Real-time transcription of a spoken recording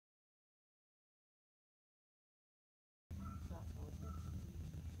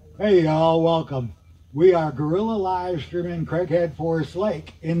Hey y'all, welcome. We are Guerilla Livestreaming Craighead Forest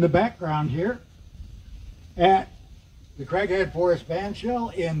Lake. In the background here at the Craighead Forest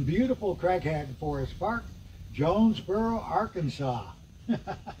Bandshell in beautiful Craighead Forest Park, Jonesboro, Arkansas.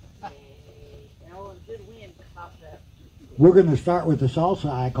 We're going to start with the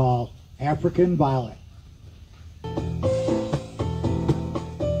salsa I call African Violet.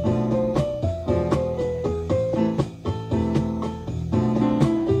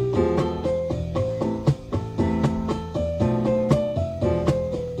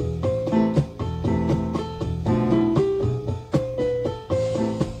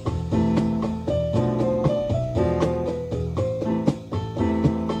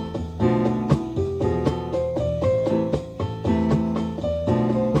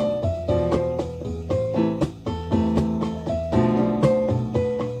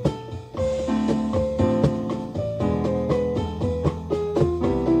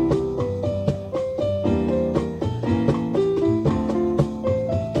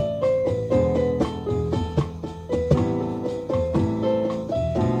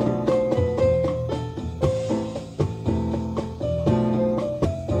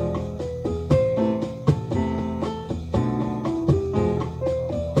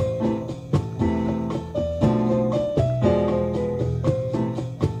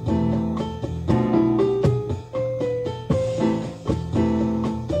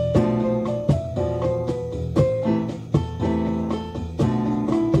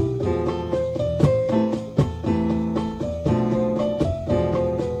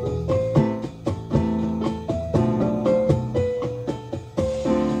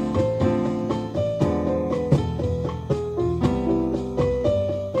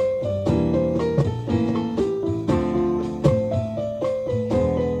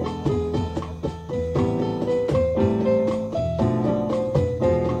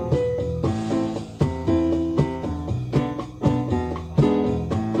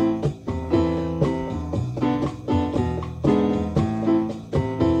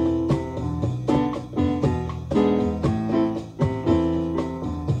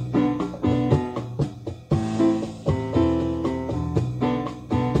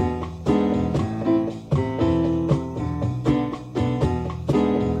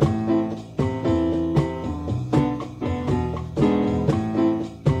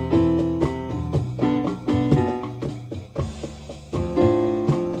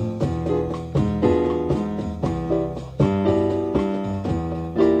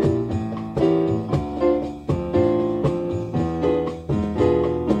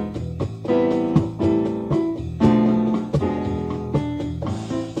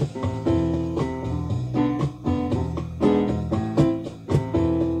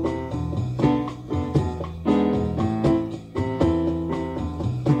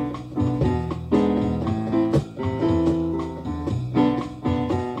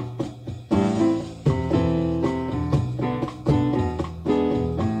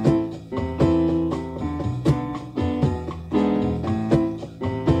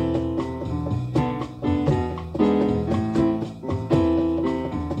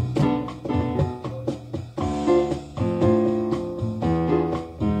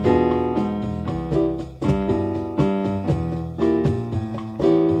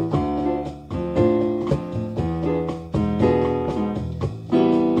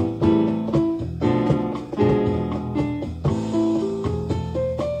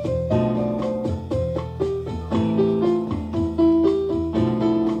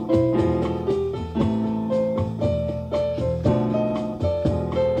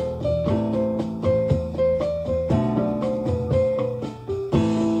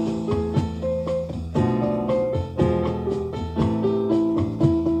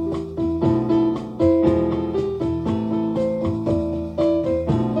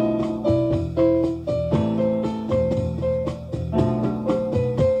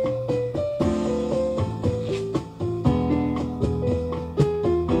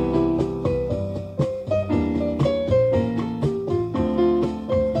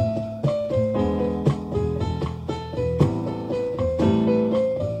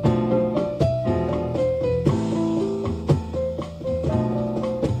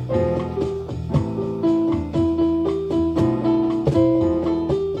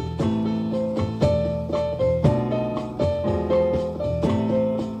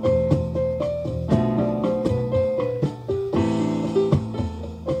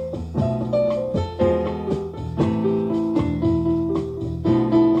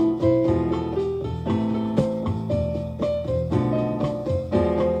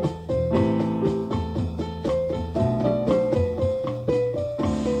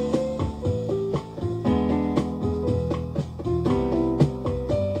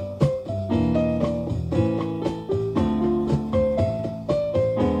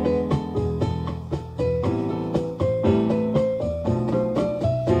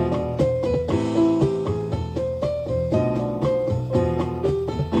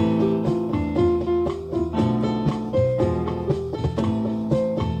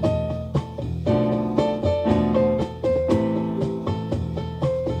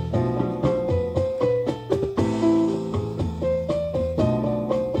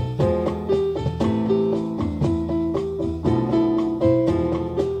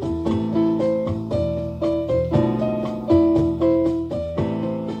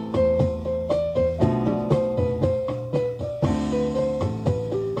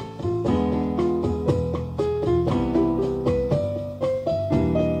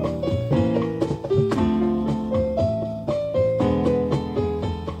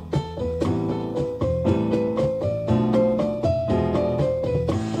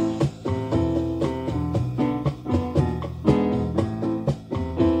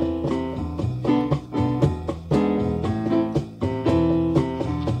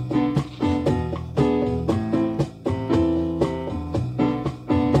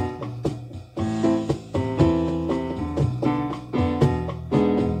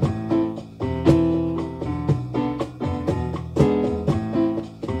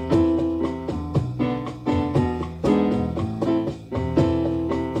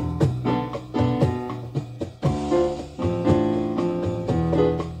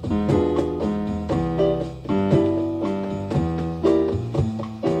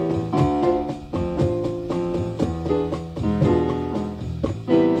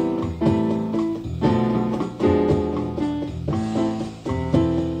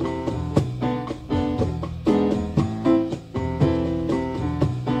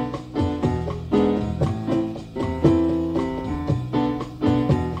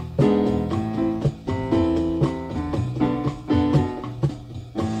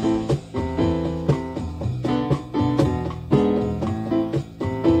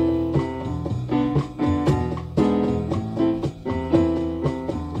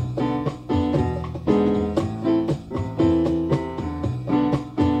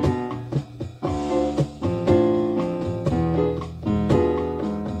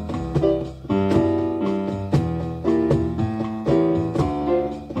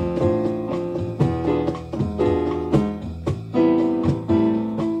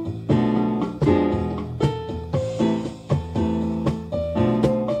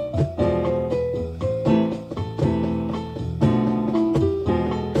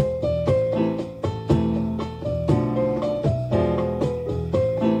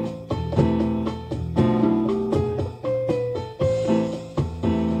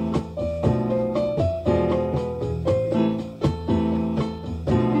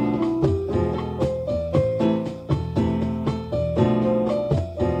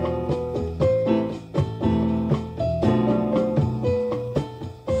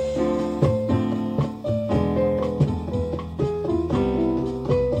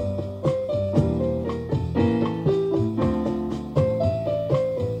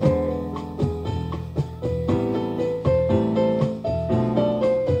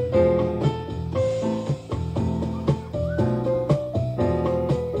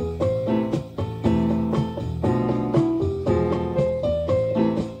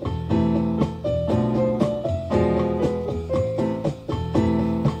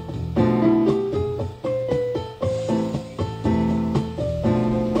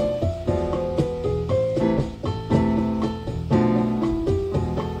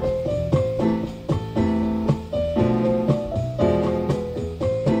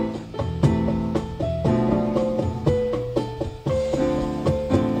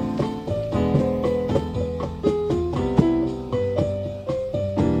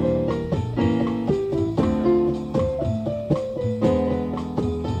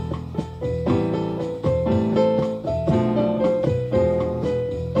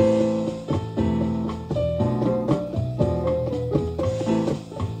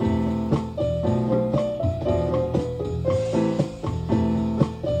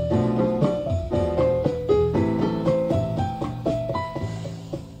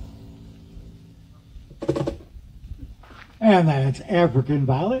 And that's African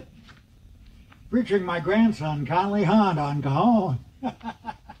Violet, featuring my grandson, Conley Hunt, on cajon.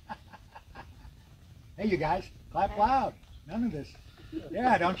 Hey, you guys, clap loud. None of this.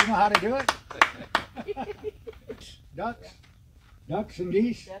 Yeah, don't you know how to do it? Ducks and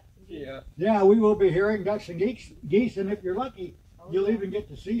geese. Yeah. Yeah, we will be hearing ducks and geese, and if you're lucky, you'll even get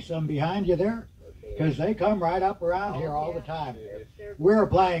to see some behind you there, because they come right up around here all the time. We're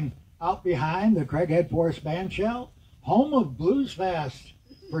playing out behind the Craighead Forest Bandshell, home of Blues Fest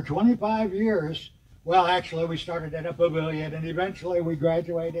for 25 years. Well, actually, we started at a pavilion, and eventually we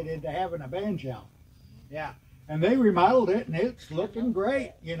graduated into having a bandshell. Yeah, and they remodeled it, and it's looking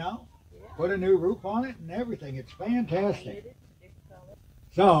great, you know. Put a new roof on it and everything. It's fantastic.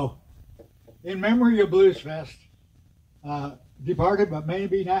 So, in memory of Blues Fest, departed but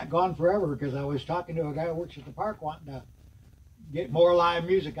maybe not gone forever, because I was talking to a guy who works at the park wanting to get more live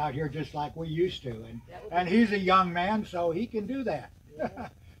music out here just like we used to. And he's a young man, so he can do that. Yeah.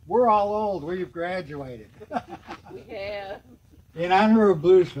 We're all old. We've graduated. We have. In honor of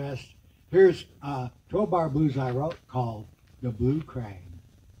Blues Fest, here's 12-bar blues I wrote called The Blue Crane.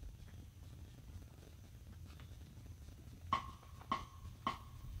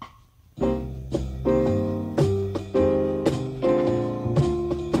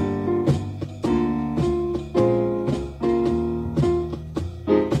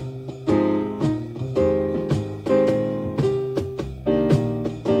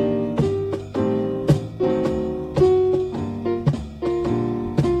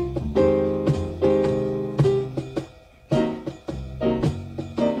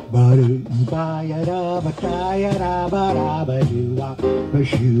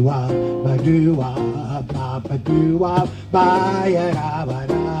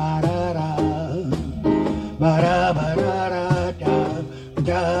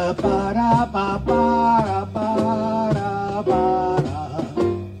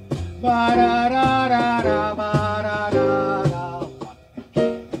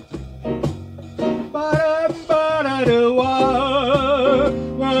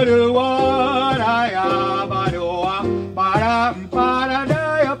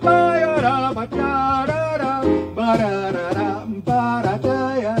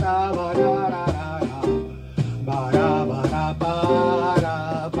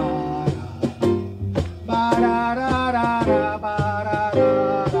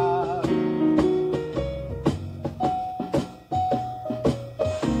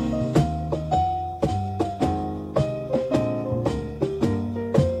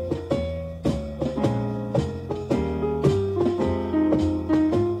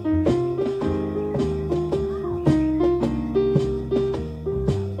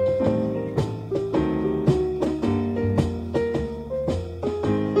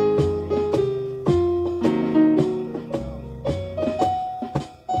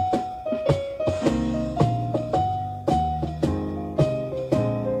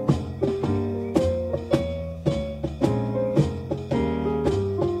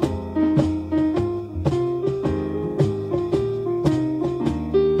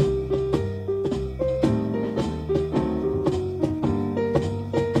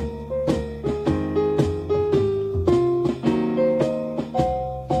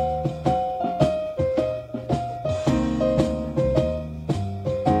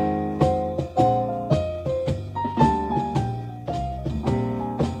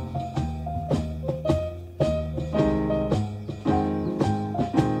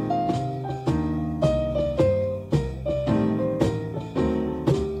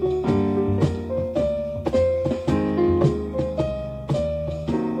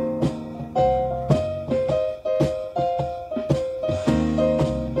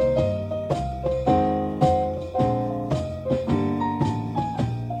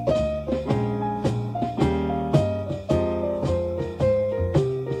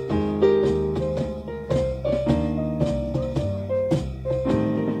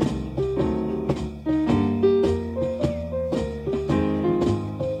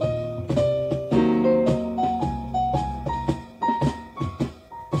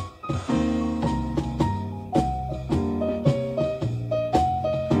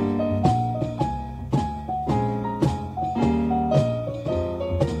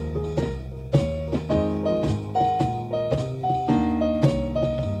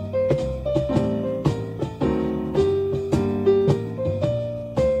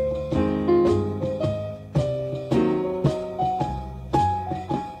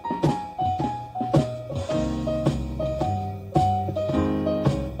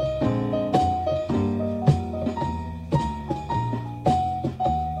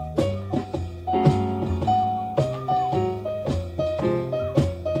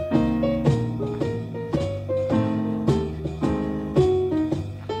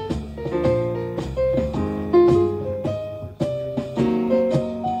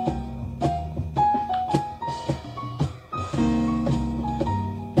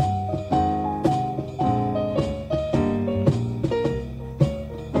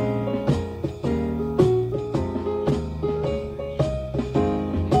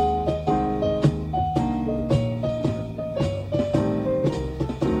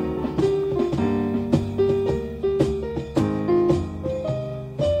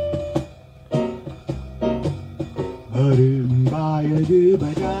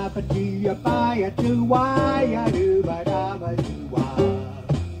 ya do why ya do ba da ba do why.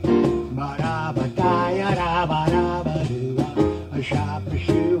 Ba da ba da ya da ba da ba do why. A shop a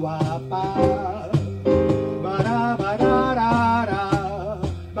shoe ba. Ba da ba da da da.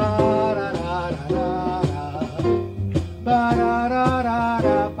 Ba da da da da da. Ba da da da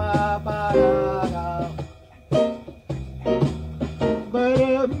da ba ba da da. Ba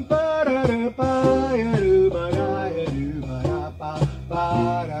da ba da da ba ya do ba da ya do ba da ba ba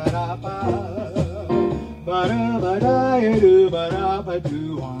da da ba. Ba da ba da ya do ba da ba do.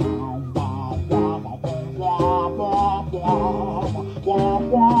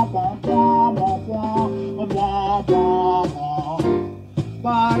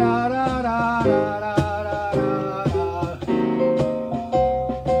 Ba da da da da da da da.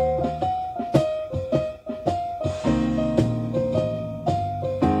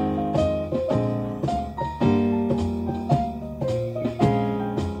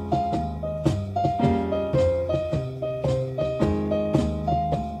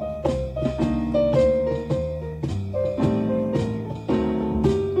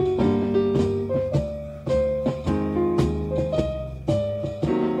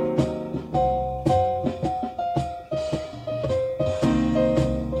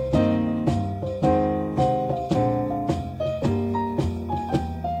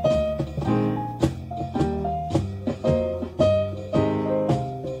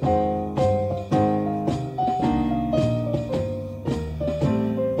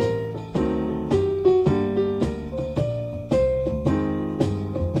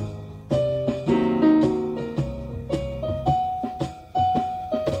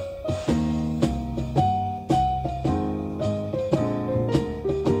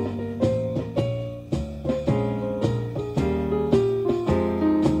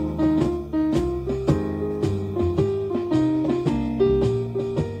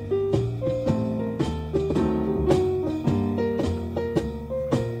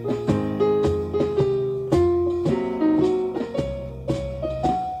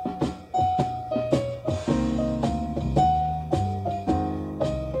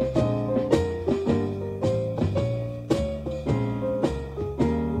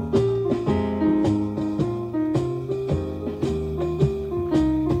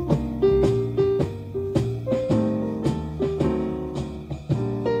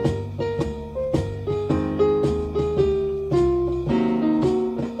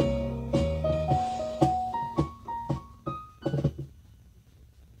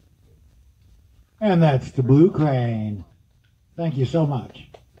 And that's the Blue Crane. Thank you so much.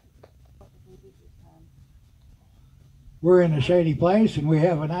 We're in a shady place and we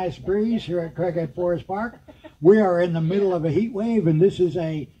have a nice breeze here at Craighead Forest Park. We are in the middle of a heat wave and this is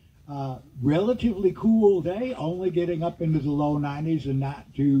a relatively cool day, only getting up into the low 90s and not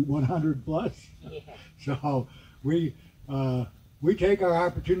to 100 plus. Yeah. So we take our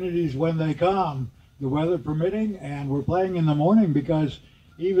opportunities when they come, the weather permitting, and we're playing in the morning because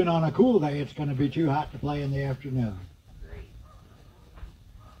even on a cool day, it's going to be too hot to play in the afternoon.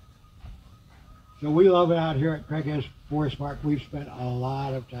 So we love it out here at Craighead Forest Park. We've spent a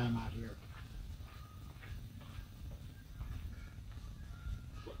lot of time out here.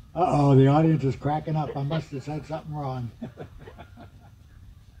 Uh-oh, the audience is cracking up. I must have said something wrong.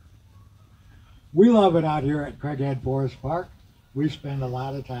 We love it out here at Craighead Forest Park. We spend a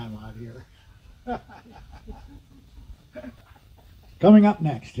lot of time out here. Coming up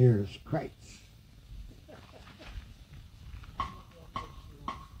next, here's Crates.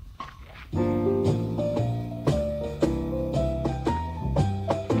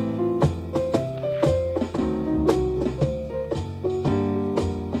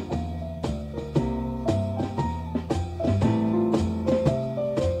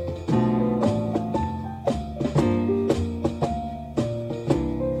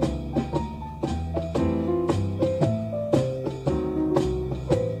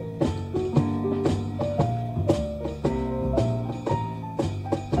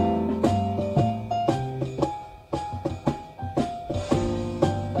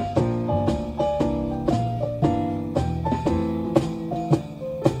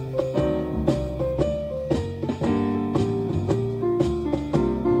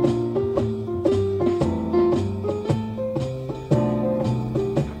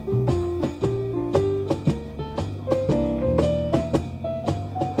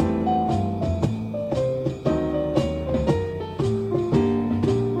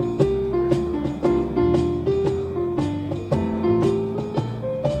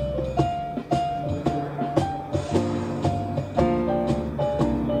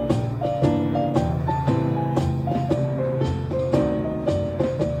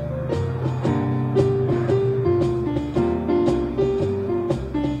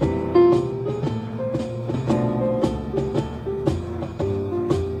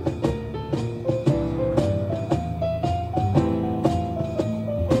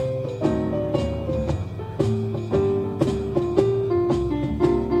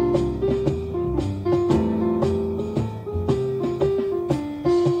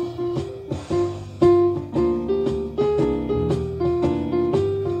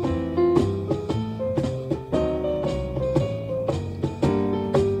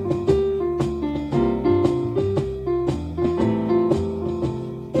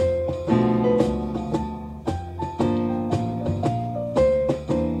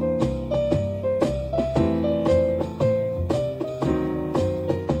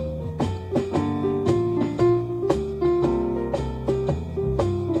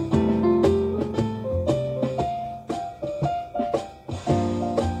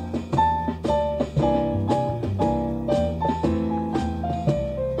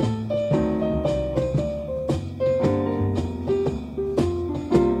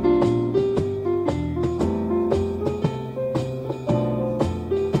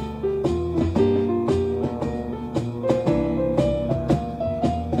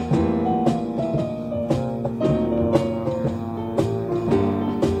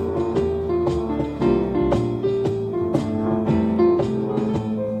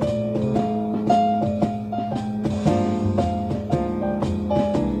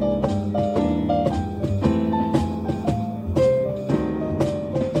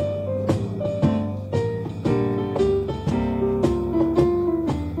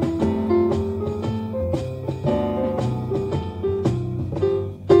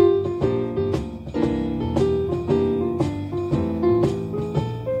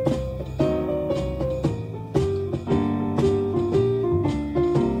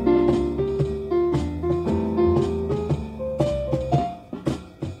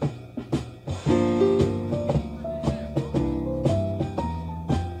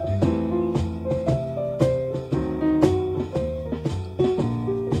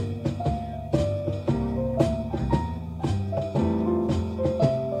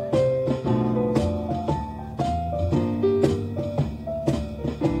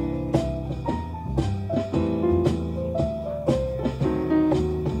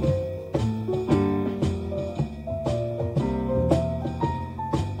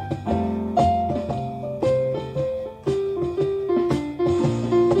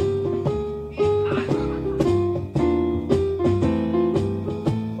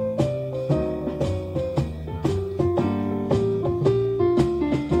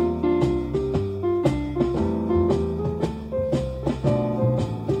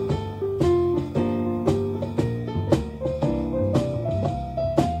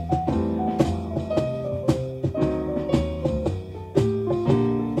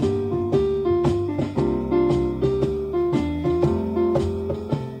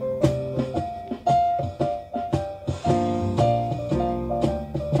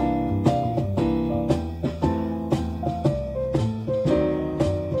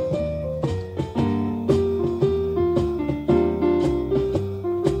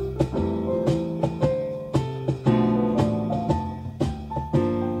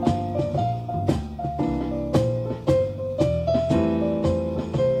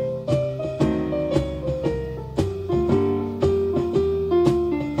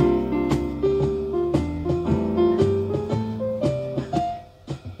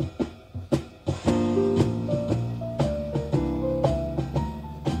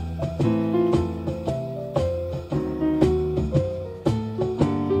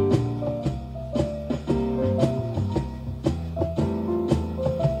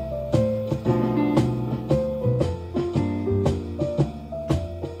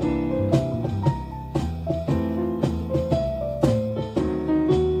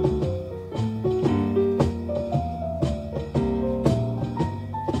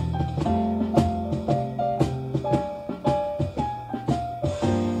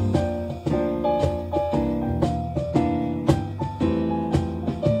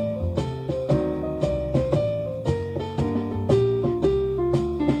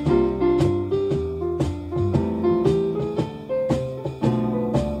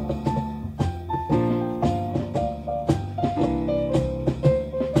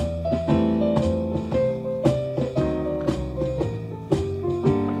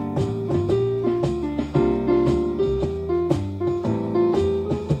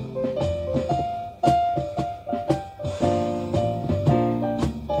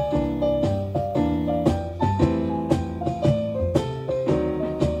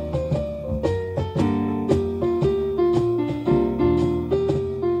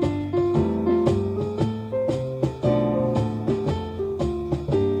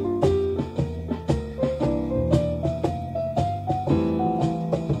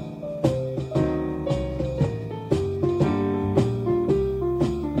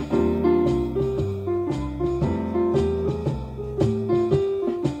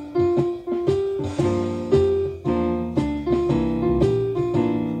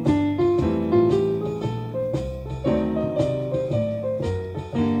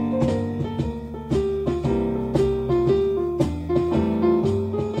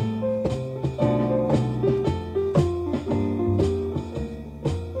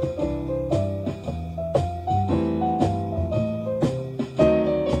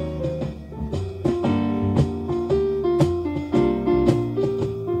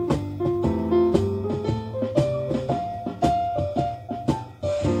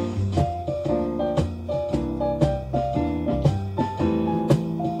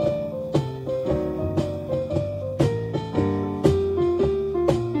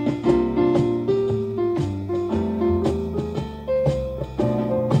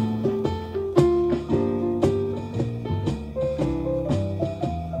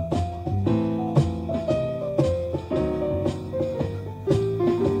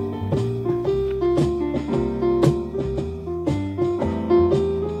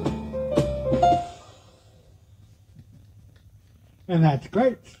 And that's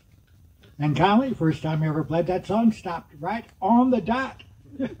great. And Conley, first time you ever played that song, stopped right on the dot.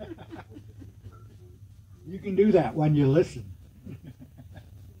 You can do that when you listen.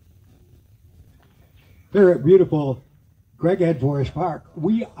 Here at beautiful Craighead Forest Park,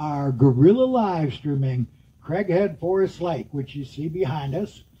 we are guerrilla live streaming Craighead Forest Lake, which you see behind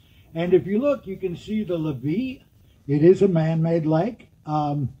us. And if you look, you can see the levee. It is a man-made lake.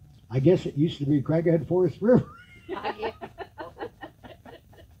 I guess it used to be Craighead Forest River.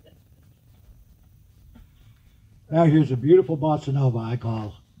 Now here's a beautiful bossa nova I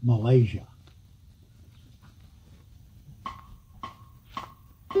call Malaysia.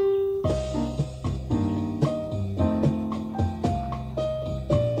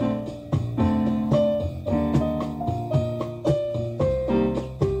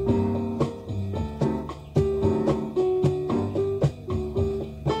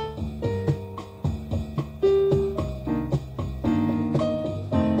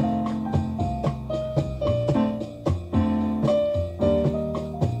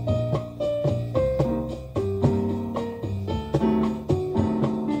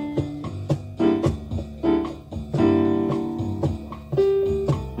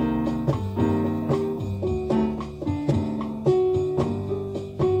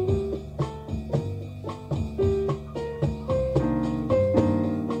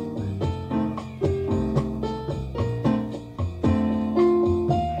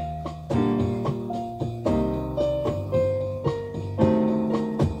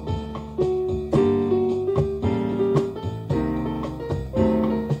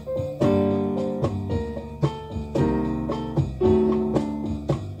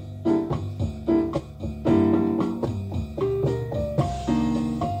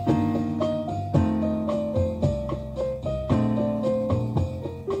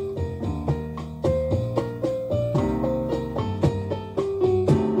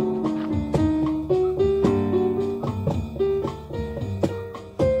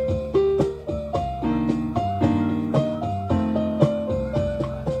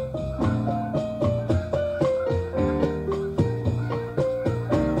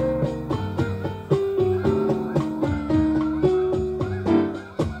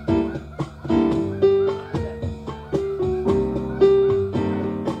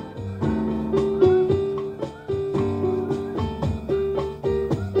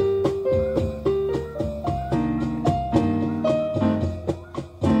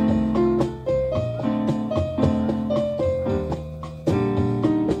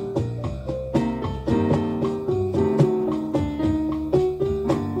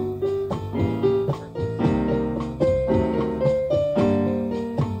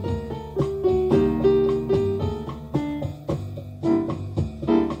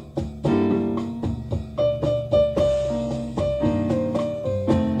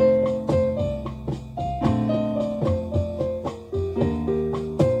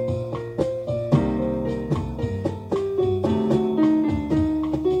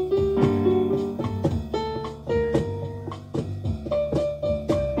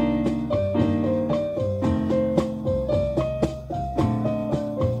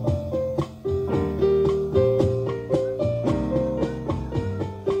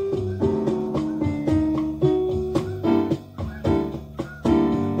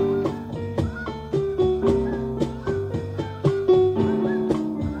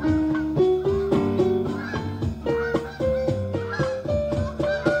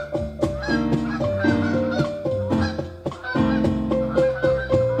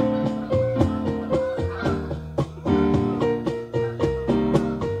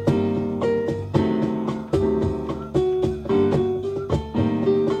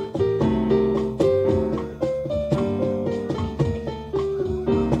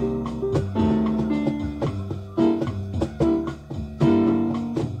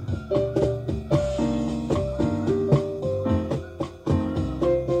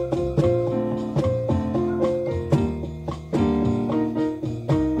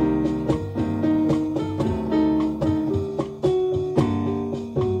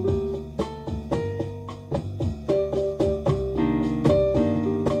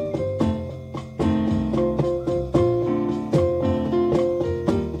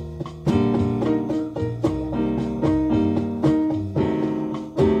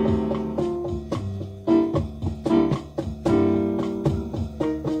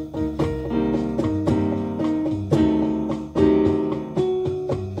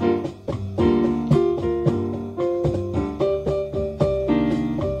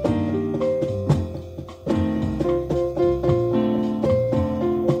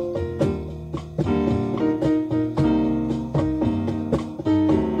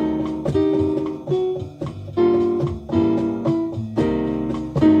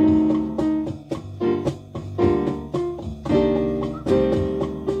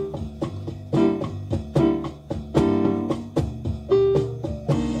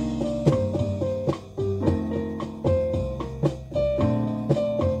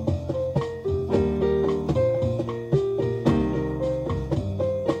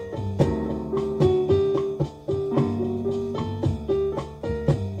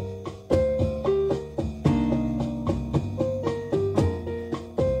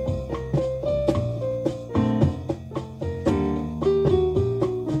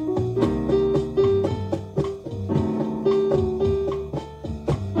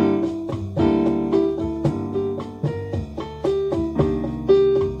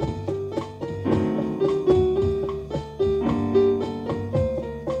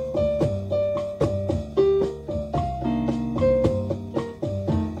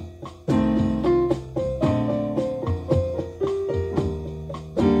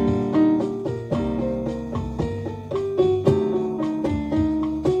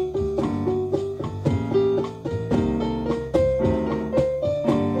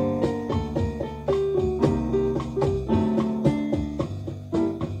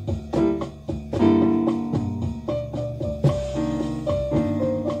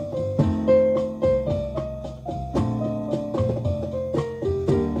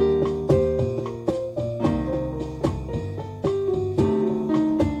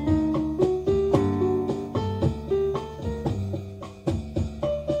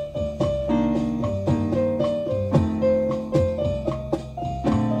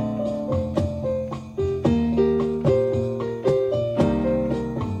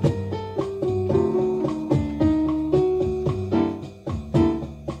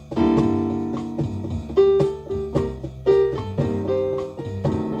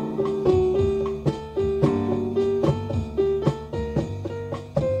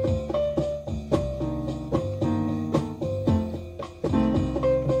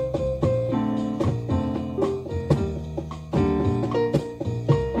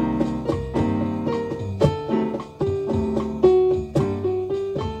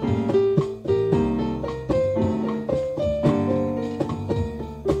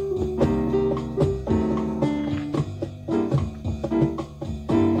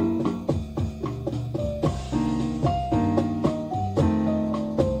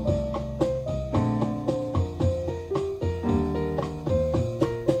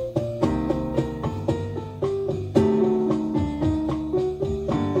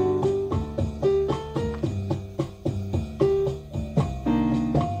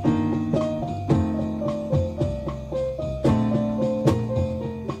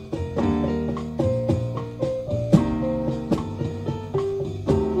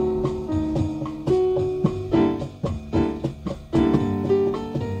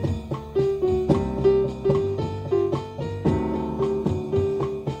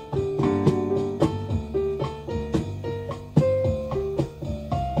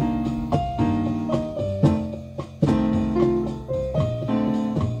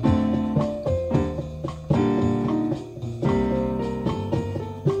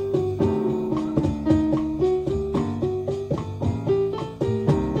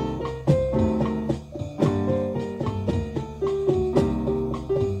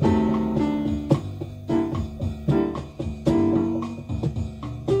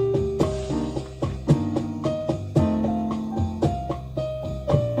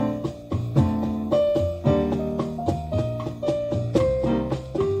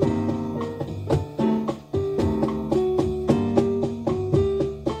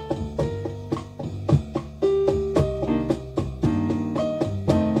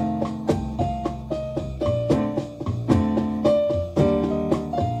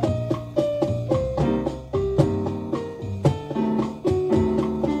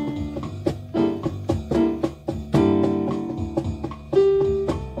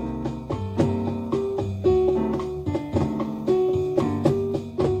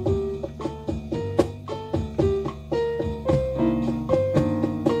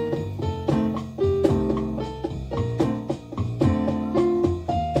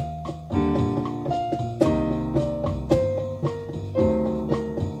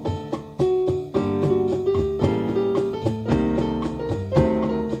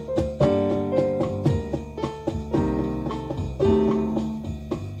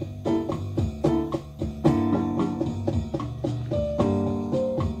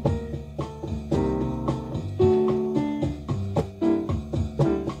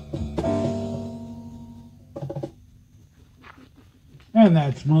 And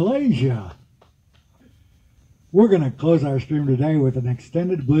that's Malaysia. We're going to close our stream today with an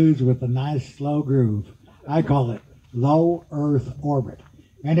extended blues with a nice slow groove. I call it Low Earth Orbit.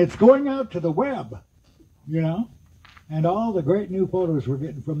 And it's going out to the web, you know, and all the great new photos we're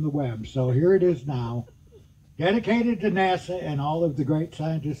getting from the web. So here it is now, dedicated to NASA and all of the great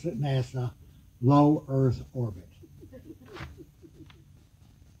scientists at NASA, Low Earth Orbit.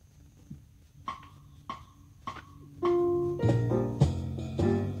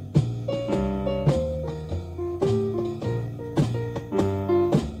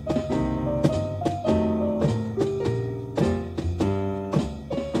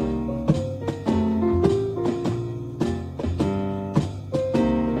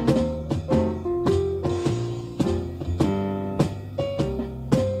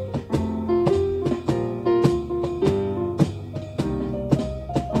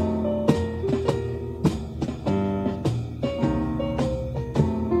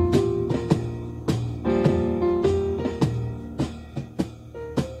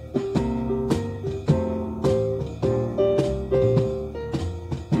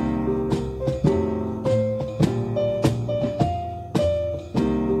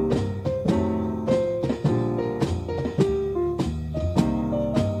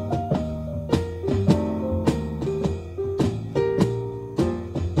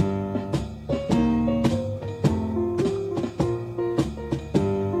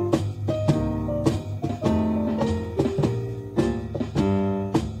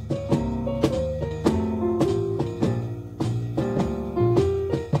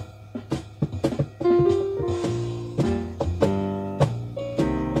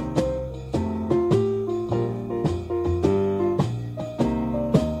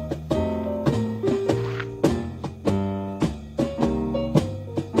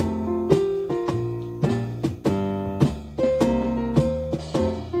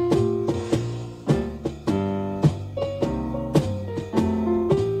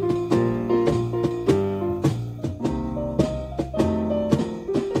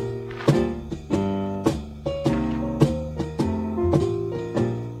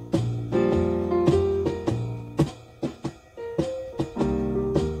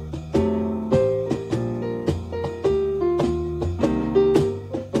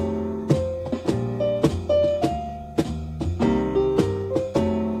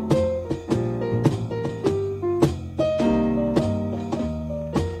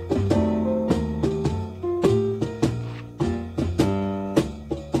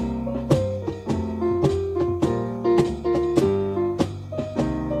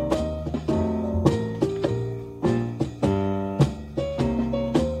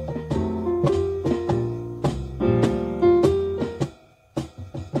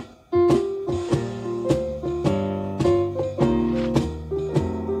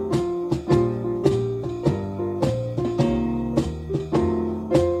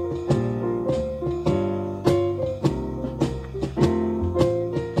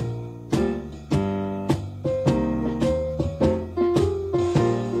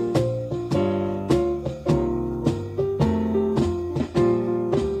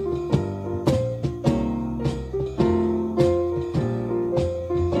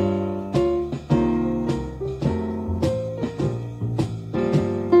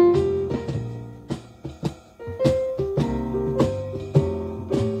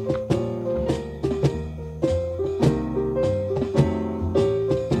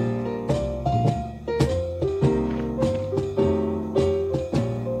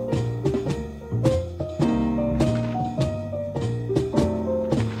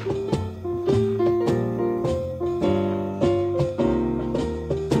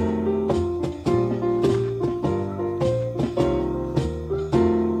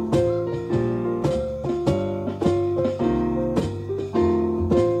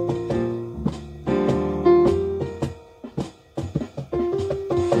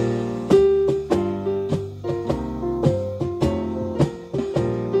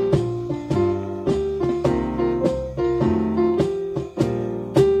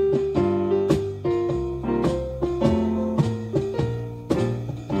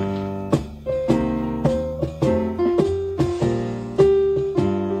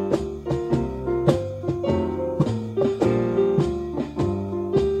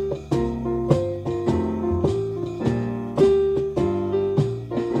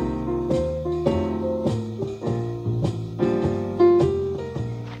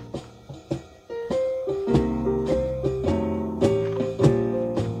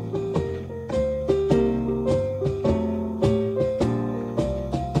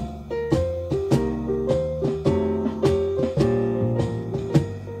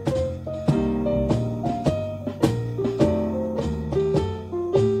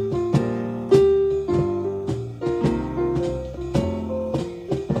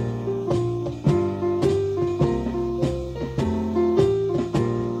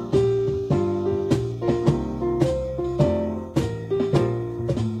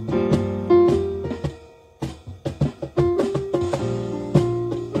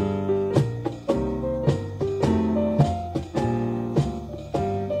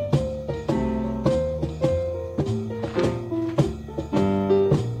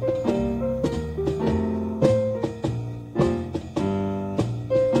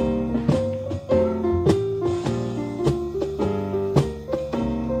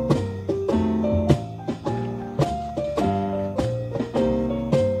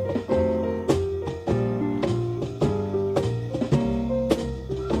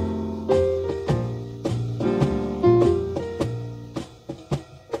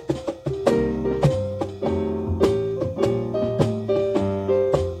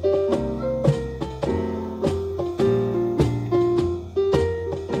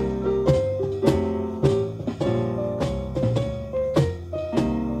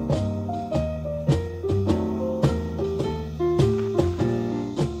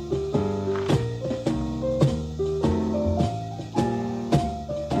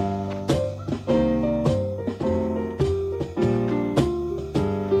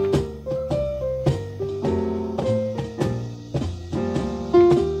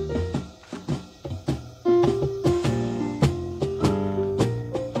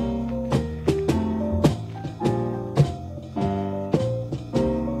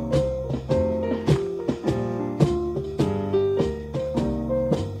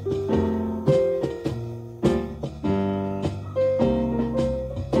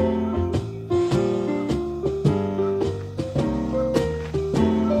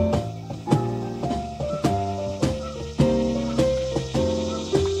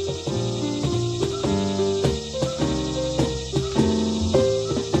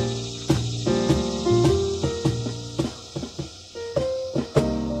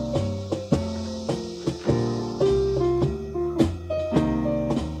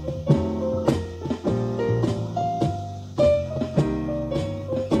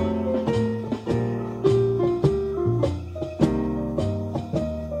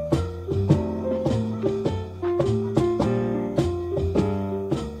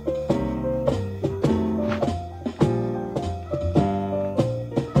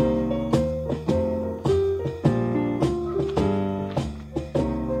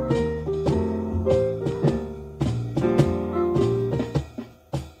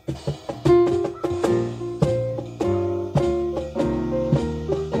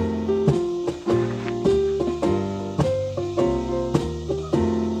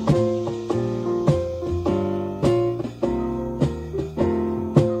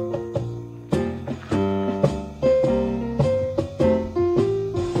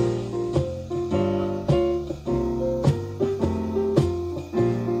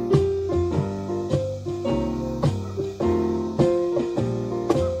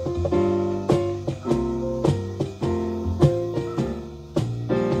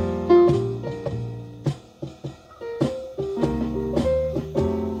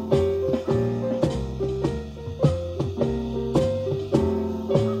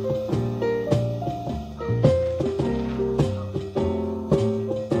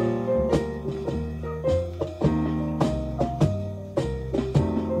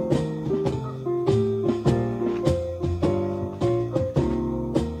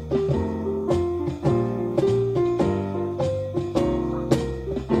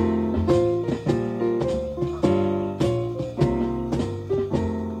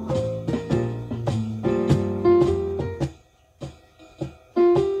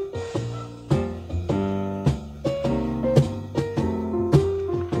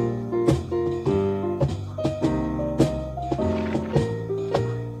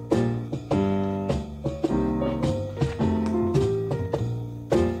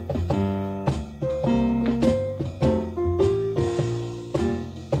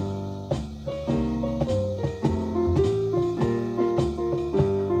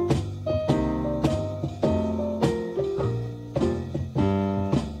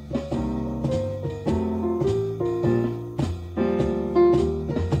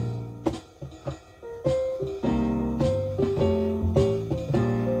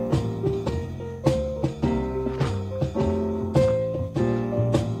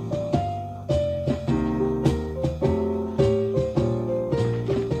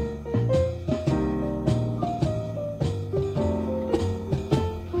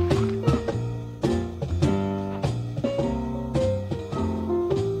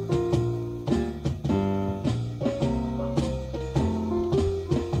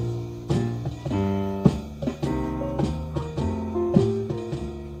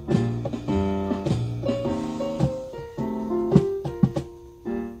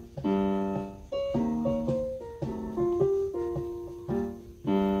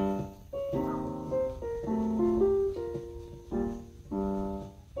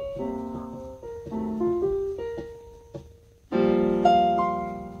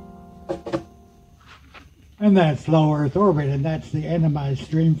 And that's Low Earth Orbit, and that's the end of my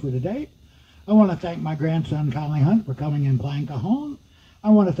stream for today. I want to thank my grandson, Conley Hunt, for coming and playing cajon.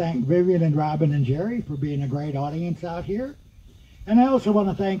 I want to thank Vivian and Robin and Jerry for being a great audience out here. And I also want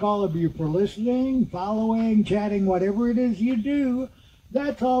to thank all of you for listening, following, chatting, whatever it is you do.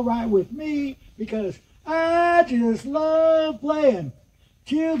 That's all right with me, because I just love playing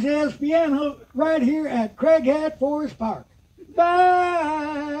chill jazz piano right here at Craighead Forest Park.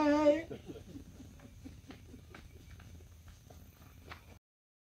 Bye!